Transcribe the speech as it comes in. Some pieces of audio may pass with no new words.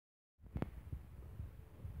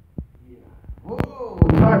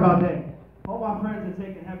Sorry about that. All my friends are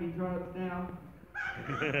taking heavy drugs now.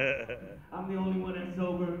 I'm the only one that's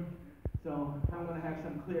sober. So I'm going to have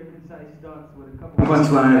some clear, concise thoughts with a couple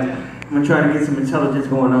punchlines. I'm going to try to get some intelligence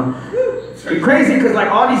going on. It's crazy because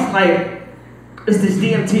like all these, like, it's this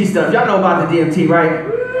DMT stuff. Y'all know about the DMT, right?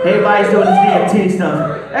 Everybody's doing this DMT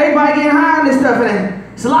stuff. Everybody getting high on this stuff.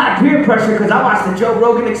 And it's a lot of peer pressure because I watched the Joe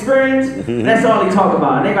Rogan Experience. That's all he talk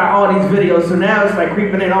about. And they got all these videos. So now it's like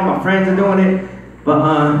creeping in. All my friends are doing it.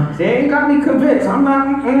 But they ain't got me convinced. I'm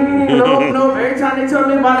not, no. Every time they tell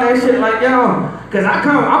me about that shit, like, yo, because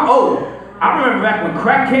I'm old. I remember back when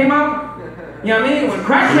crack came out. You know what I mean? When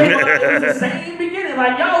crack came out, it was the same beginning.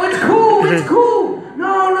 Like, yo, it's cool.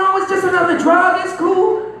 No, it's just another drug. It's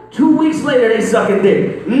cool. 2 weeks later, they sucking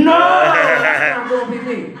dick. No, that's not gonna be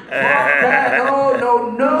me. Fuck that.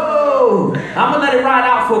 No. I'm gonna let it ride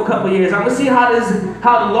out for a couple years. I'm gonna see how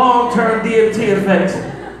the long-term DMT affects.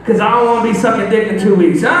 Because I don't want to be sucking dick in 2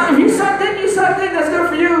 weeks. If you suck dick, that's good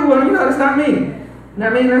for you. Well, you know, that's not me. You know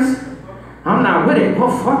what I mean? I'm not with it. Well,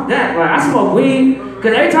 fuck that. Like, I smoke weed.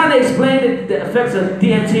 Because every time they explain the effects of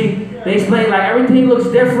DMT, they explain like everything looks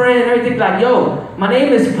different. Everything like, yo, my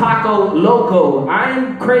name is Paco Loco. I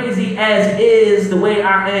am crazy as is the way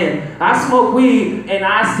I am. I smoke weed and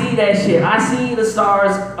I see that shit. I see the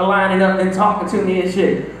stars aligning up and talking to me and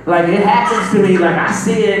shit. Like, it happens to me. Like, I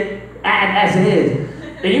see it as it is.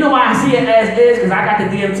 And you know why I see it as is? Because I got the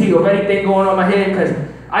DMT already thing going on my head. Because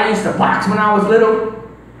I used to box when I was little.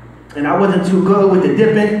 And I wasn't too good with the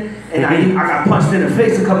dipping. And I got punched in the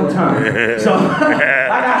face a couple times. So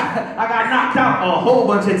I got knocked out a whole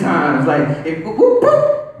bunch of times. Like, whoop.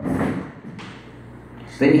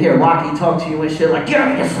 Then you hear Rocky talk to you and shit like, get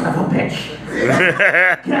up, you son of a bitch.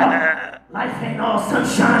 Get up. Life ain't all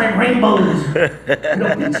sunshine and rainbows.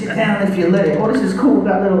 It'll beat you down if you let it. Oh, this is cool.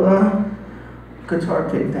 Got a little guitar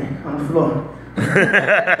pick thing on the floor.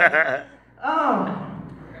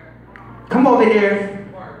 Come over here.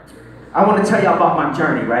 I want to tell y'all about my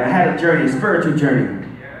journey, right? I had a journey, a spiritual journey.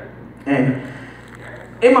 And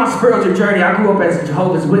in my spiritual journey, I grew up as a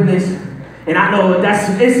Jehovah's Witness. And I know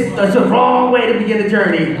it's the wrong way to begin the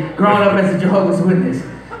journey, growing up as a Jehovah's Witness.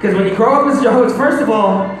 Because when you grow up as a Jehovah's, first of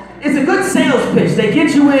all, it's a good sales pitch. They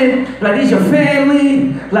get you in, like, these your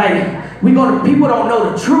family, like, people don't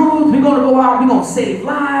know the truth. We're gonna go out, we're gonna save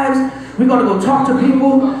lives. We're gonna go talk to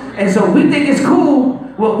people. And so we think it's cool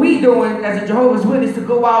what we doing as a Jehovah's Witness to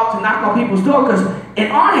go out to knock on people's door, because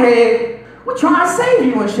in our head, we're trying to save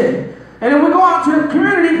you and shit. And then we go out to the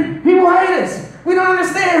community, people hate us. We don't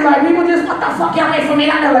understand, like, people just, what the fuck, y'all wait for me?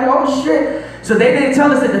 And they're like, oh shit. So they didn't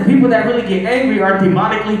tell us that the people that really get angry are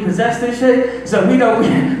demonically possessed and shit. So we like, oh,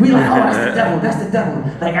 that's the devil.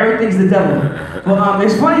 Like, everything's the devil. Well,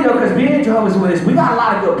 it's funny though, because being Jehovah's Witness, we got a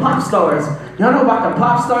lot of good pop stars. Y'all know about the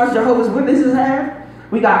pop stars Jehovah's Witnesses have?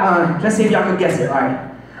 We got, let's see if y'all can guess it, all right.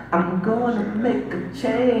 I'm gonna make a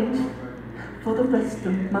change for the rest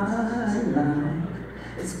of my life.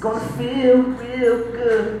 It's gonna feel real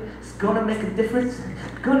good. It's gonna make a difference.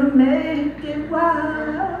 Gonna make it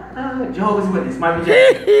right. Jehovah's Witness, Michael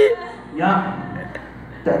Jackson. Yeah.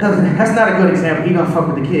 That's not a good example. He gonna fuck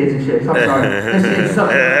with the kids and shit. So I'm sorry. That shit is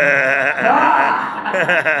something.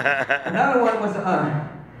 Another one was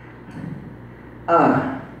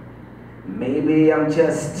maybe I'm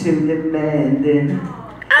just too demanding.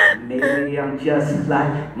 Maybe I'm just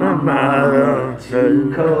like my mother,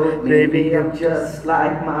 too cold. Maybe I'm just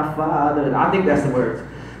like my father. I think that's the words.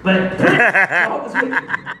 But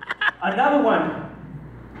another one.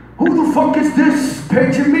 Who the fuck is this?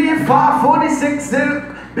 Picture me at 546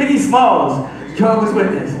 and Biggie Smalls. Jehovah's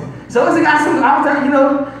Witness. So it's a guy, you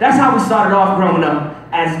know, that's how we started off growing up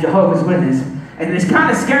as Jehovah's Witness. And it's kind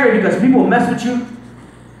of scary because people mess with you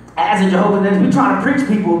as a Jehovah's Witness. We try to preach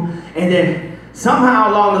people, and then somehow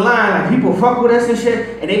along the line, like, people fuck with us and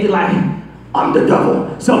shit, and they be like, I'm the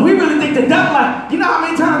devil. So we really think the devil, like, you know how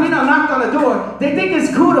many times we done knocked on the door? They think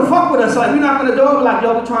it's cool to fuck with us. So like, we knock on the door, we're like,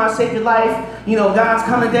 yo, we trying to save your life. You know, God's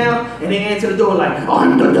coming down, and they answer the door like,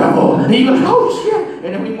 I'm the devil. And you go, oh shit.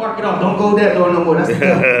 And then we mark it off, don't go that door no more, that's the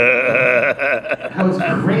devil. That was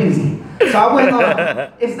crazy. So I went,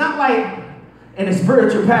 it's not like, in a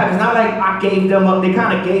spiritual path, it's not like I gave them up. They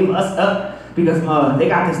kind of gave us up because they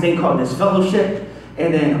got this thing called this fellowship.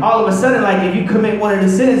 And then all of a sudden, like, if you commit one of the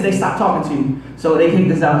sins, they stop talking to you. So they kicked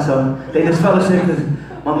us out. So they disfellowship because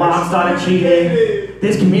my mom started cheating,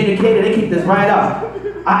 discommunicated. They kicked us right out.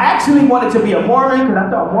 I actually wanted to be a Mormon because I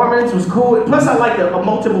thought Mormons was cool. Plus, I like the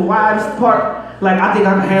multiple wives part. Like, I think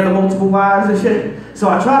I can handle multiple wives and shit. So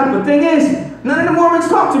I tried it. But the thing is, none of the Mormons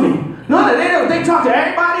talk to me. No, they don't. They talk to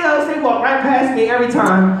everybody else. They walk right past me every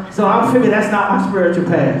time. So I figure that's not my spiritual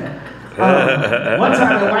path. One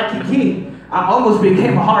time in Waikiki, I almost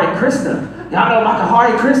became a Hare Krishna. Y'all know about the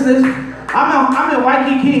Hare Krishnas? I'm in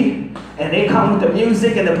Waikiki, and they come with the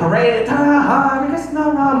music and the parade. Hare Krishna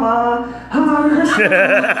Rama, Hare Krishna.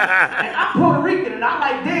 And I'm Puerto Rican, and I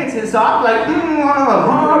like dancing, so I'm like,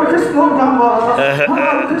 Hare Krishna Rama,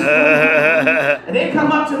 Hare Krishna. And they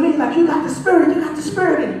come up to me like, you got the spirit, you got the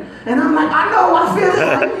spirit. And I'm like, I know, I feel it.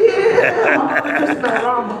 Like, yeah, Hare Krishna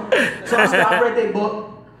Rama. So I read their book.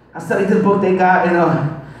 I studied this book they got, and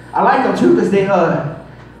I like them too, because they,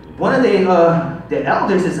 one of the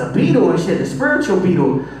elders is a Beatle and shit, a spiritual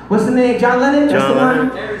Beatle. What's the name? John Lennon? John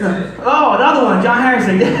Lennon. Oh, another one, John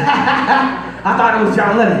Harrison. I thought it was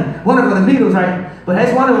John Lennon. One of them, the Beatles, right? But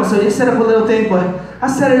that's one of them, so they set up a little thing, but I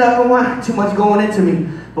set it up and wasn't too much going into me.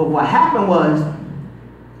 But what happened was,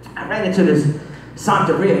 I ran into this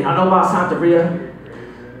Santeria. Y'all know about Santeria?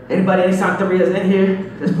 Anybody in Santerias in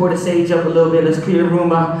here? Let's pour the sage up a little bit. Let's clear the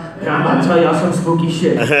room out. I'm about to tell y'all some spooky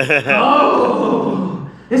shit. Oh,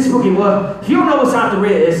 it's spooky. Well, if you don't know what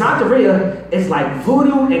Santeria is like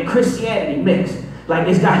voodoo and Christianity mixed. Like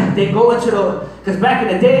it's got, they go into the, because back in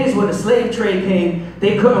the days when the slave trade came,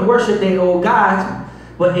 they couldn't worship their old gods,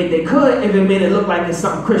 but if they could, if it made it look like it's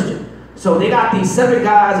something Christian. So they got these 7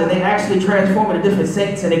 gods, and they actually transform into different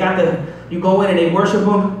saints, and they got the, you go in and they worship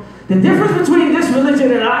them. The difference between this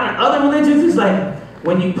religion and other religions is like,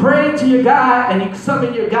 when you pray to your God and you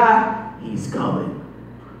summon your God, he's coming.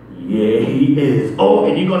 Yeah, he is. Oh,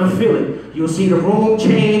 and you're gonna feel it. You'll see the room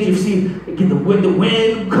change. You see, get the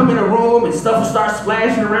wind come in the room and stuff will start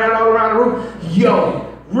splashing around all around the room. Yo,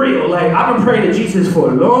 real. Like, I've been praying to Jesus for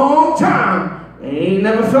a long time. I ain't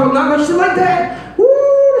never felt none of shit like that.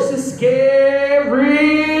 Woo, this is scary.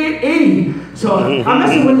 So I'm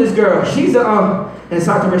messing with this girl. She's in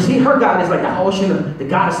Santeria. Her god is like the ocean, the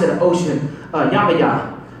goddess of the ocean,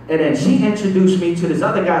 Yamaya. And then she introduced me to this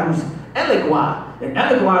other guy who's Eligwa. And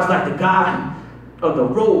Eligwa is like the god of the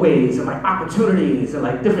roadways and like opportunities and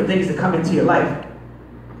like different things that come into your life.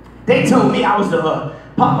 They told me I was the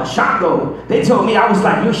Papa Shango. They told me I was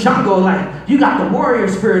like, you're Shango, like you got the warrior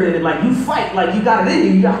spirit in it, like you fight, like you got it in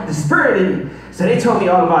you, you got the spirit in you. So they told me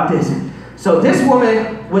all about this. So this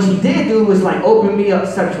woman, what she did do was like open me up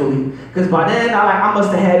sexually. Because by then, I must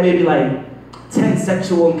have had maybe like 10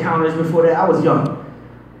 sexual encounters before that. I was young.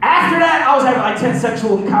 After that, I was having like 10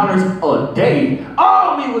 sexual encounters a day.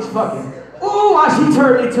 Oh, we was fucking. Ooh, she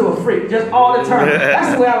turned me into a freak, just all the time.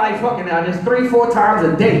 That's the way I like fucking now, just 3-4 times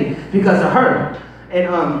a day because of her. And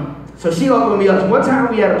so she opened me up. One time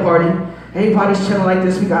we had a party, everybody's chilling like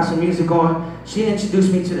this, we got some music on. She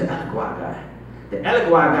introduced me to the Eligwa guy. The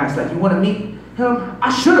Eligwa guy's like, you want to meet him? I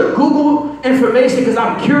should have Googled information because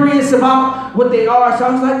I'm curious about what they are. So I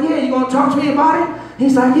was like, yeah, you going to talk to me about it?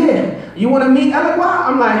 He's like, yeah. You want to meet Eligwa?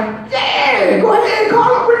 I'm like, yeah, go ahead,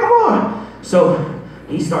 call him, bring him on. So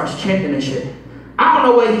he starts chanting and shit. I don't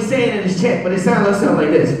know what he's saying in his chant, but it sounds like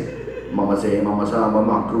this. Mama say, mama son,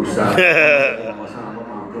 mama kusa. Mama son,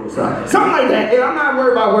 mama kusa. Something like that. And I'm not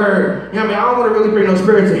worried about word. You know what I mean? I don't want to really bring no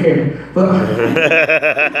spirits in here. But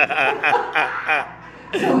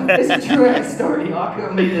so it's a true ass story, y'all. I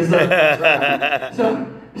couldn't make this up.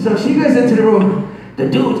 So she goes into the room. The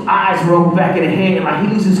dude's eyes roll back in the head, and like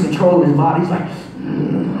he loses control of his body. He's like,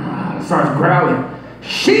 starts growling.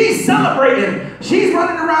 She's celebrating. She's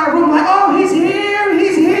running around the room like, oh, he's here,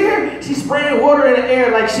 he's here. She's spraying water in the air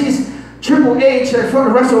like she's Triple H for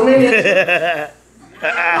the WrestleMania.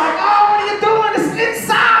 Like, oh, what are you doing? It's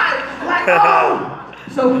inside. Like, oh.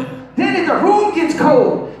 So then if the room gets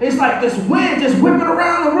cold, it's like this wind just whipping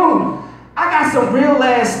around the room. I got some real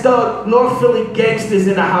ass thug North Philly gangsters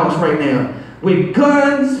in the house right now with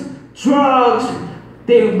guns, drugs,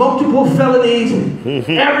 they multiple felonies.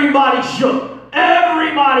 Everybody shook.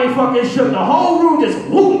 Everybody fucking shook. The whole room just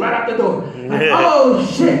whoop right out the door. Like, oh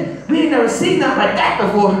shit, we ain't never seen nothing like that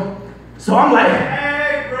before. So I'm like,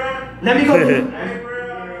 hey, bro. Let me go do it. Hey,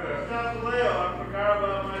 bro, stop the layout. I forgot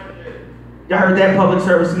about my shit. Y'all heard that public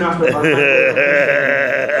service announcement about my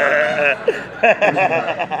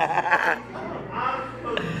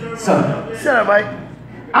So, shut up, Mike.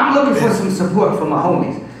 I'm looking for some support from my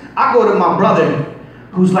homies. I go to my brother,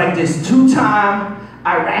 who's like this 2-time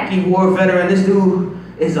Iraqi war veteran. This dude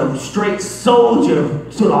is a straight soldier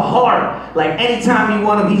to the heart. Like anytime you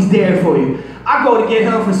want him, he's there for you. I go to get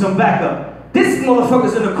him for some backup. This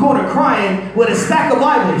motherfucker's in the corner crying with a stack of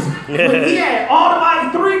Bibles. But he had all the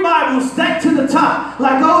Bibles, 3 Bibles stacked to the top.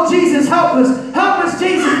 Like, oh Jesus, help us,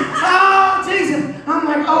 Jesus. Oh Jesus. I'm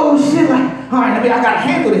like, oh shit, like, all right, I gotta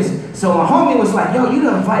handle this. So my homie was like, yo, you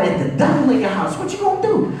done invited the devil in your house. What you gonna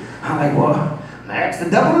do? I'm like, well, I asked the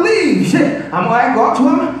devil to leave. Shit. I'm gonna go up to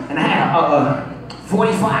him, and I had a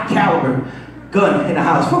 .45 caliber gun in the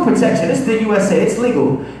house for protection. It's the USA, it's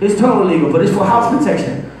legal. It's totally legal, but it's for house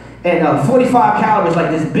protection. And 45 caliber is like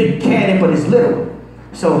this big cannon, but it's little.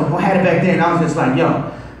 So I had it back then, I was just like,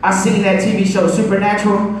 yo, I seen that TV show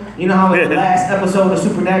Supernatural. You know how in the last episode of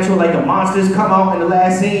Supernatural, like the monsters come out in the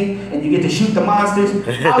last scene and you get to shoot the monsters?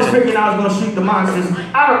 I was figuring I was gonna shoot the monsters.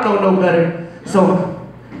 I don't know no better. So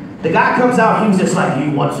the guy comes out, he was just like,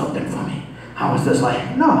 you want something from me? I was just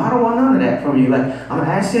like, no, I don't want none of that from you. Like, I'm gonna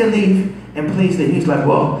ask you to leave and please leave. He's like,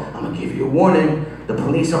 well, I'm gonna give you a warning. The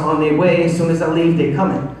police are on their way. As soon as I leave, they're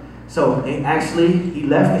coming. So actually, he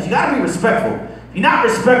left, because you gotta be respectful. If you're not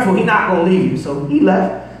respectful, he's not gonna leave you. So he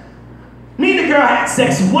left. Me and the girl had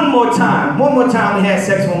sex one more time. One more time, we had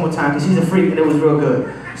sex one more time, because she's a freak and it was real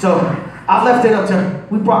good. So I left it up to,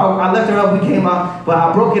 I left her up, we came out, but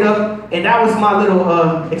I broke it up, and that was my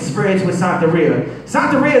little experience with Santeria.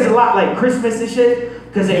 Santeria is a lot like Christmas and shit,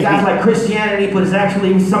 because it got like Christianity, but it's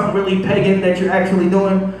actually something really pagan that you're actually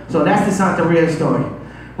doing. So that's the Santeria story.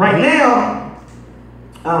 Right now,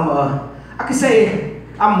 I could say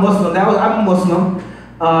I'm Muslim. I'm a Muslim.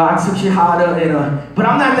 I took Shahada, but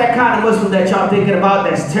I'm not that kind of Muslim that y'all thinking about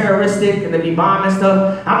that's terroristic and they be bombing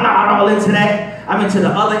stuff. I'm not all into that. I'm into the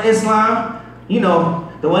other Islam. You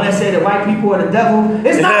know, the one that say that white people are the devil.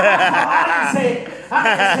 It's not, I didn't say it.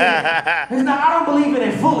 It's not, I don't believe in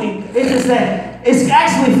it fully. It's just that it's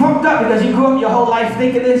actually fucked up because you grew up your whole life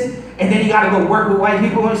thinking this, and then you gotta go work with white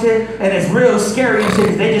people and shit, and it's real scary and shit,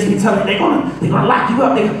 because they just be telling you they're gonna lock you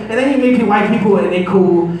up, and then you meet white people and they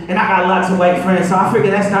cool, and I got lots of white friends, so I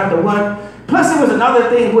figured that's not the one. Plus there was another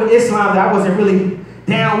thing with Islam that I wasn't really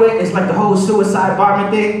down with. It's like the whole suicide bombing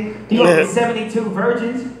thing. You know, 72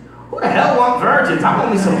 virgins. Who the hell want virgins? I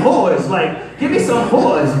want me some whores. Like, give me some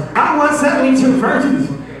whores. I don't want 72 virgins.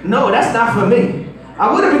 No, that's not for me.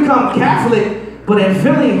 I would have become Catholic, but in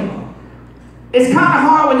Philly, it's kind of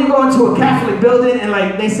hard when you go into a Catholic building and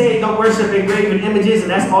like they say don't worship engraven images and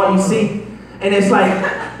that's all you see. And it's like,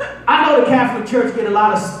 I know the Catholic Church get a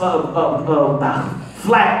lot of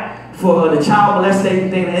flack for the child molestation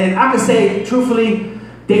thing, and I can say truthfully,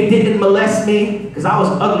 they didn't molest me because I was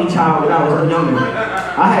an ugly child when I was younger.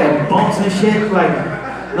 I had bumps and shit, like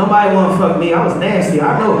nobody wanna fuck me. I was nasty,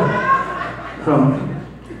 I know.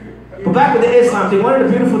 But back with the Islam thing, one of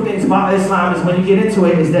the beautiful things about Islam is when you get into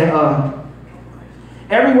it is that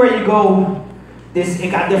everywhere you go, it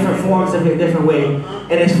got different forms of it, different way.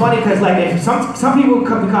 And it's funny because like if some people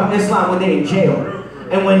can become Islam when they're in jail.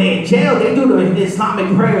 And when they're in jail, they do the Islamic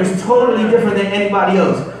prayers totally different than anybody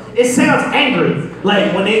else. It sounds angry.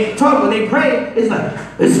 Like when they pray, it's like,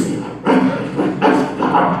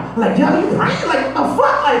 like, yo, you praying? Like, what the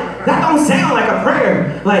fuck? Like, that don't sound like a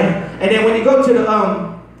prayer. Like, and then when you go to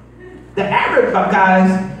the Arab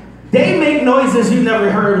guys, they make noises you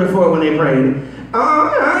never heard before when they pray.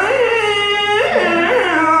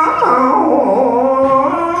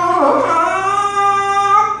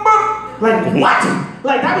 Like, what?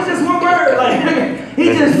 Like, that was just one word. Like, he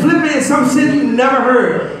just flipping some shit you never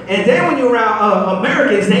heard. And then when you're around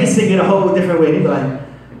Americans, they sing it a whole different way. They be like,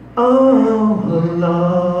 oh,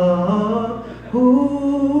 Allah,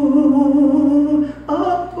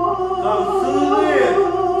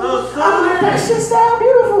 that shit sound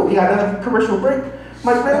beautiful. You got another commercial break?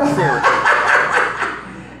 Mike Rail?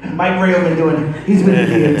 Mike Rail been doing it. He's been in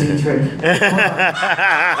the DMT trip.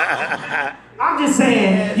 I'm just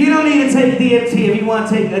saying, you don't need to take DMT if you want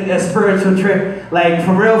to take a spiritual trip. Like,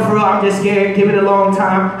 for real, I'm just scared. Give it a long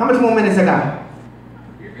time. How much more minutes I got?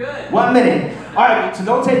 You're good. 1 minute. All right, so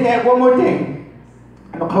don't take that. One more thing.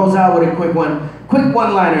 I'm going to close out with a quick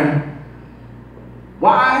one-liner.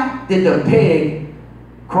 Why did the pig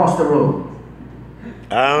cross the road?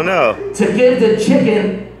 I don't know. To give the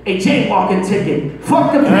chicken a jaywalking ticket.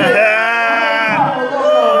 Fuck the pig.